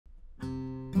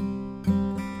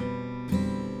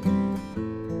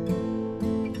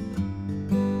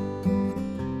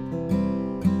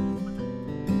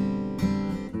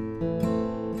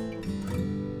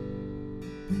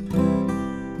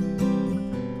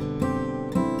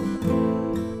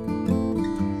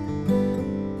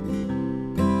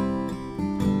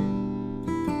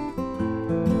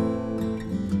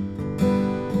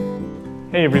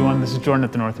Hey everyone, this is Jordan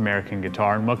at the North American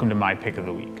Guitar, and welcome to my pick of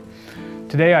the week.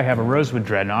 Today I have a rosewood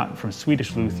Dreadnought from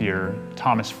Swedish luthier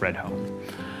Thomas Fredholm.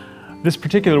 This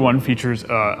particular one features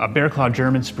a bear claw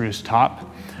German spruce top,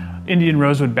 Indian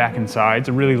rosewood back and sides,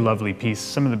 a really lovely piece,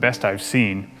 some of the best I've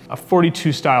seen, a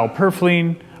 42 style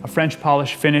purfling, a French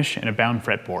polish finish, and a bound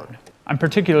fretboard. I'm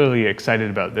particularly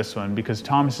excited about this one because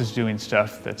Thomas is doing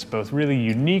stuff that's both really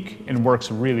unique and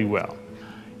works really well.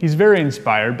 He's very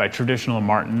inspired by traditional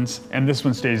Martins, and this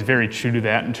one stays very true to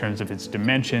that in terms of its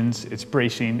dimensions, its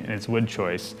bracing, and its wood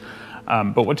choice.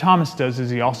 But what Thomas does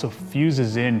is he also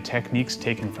fuses in techniques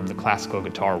taken from the classical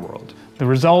guitar world. The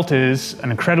result is an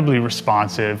incredibly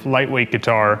responsive, lightweight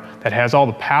guitar that has all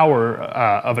the power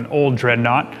of an old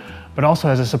Dreadnought, but also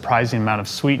has a surprising amount of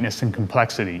sweetness and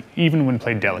complexity, even when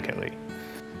played delicately.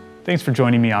 Thanks for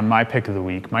joining me on my pick of the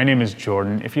week. My name is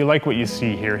Jordan. If you like what you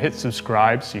see here, hit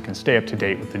subscribe so you can stay up to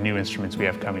date with the new instruments we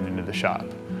have coming into the shop.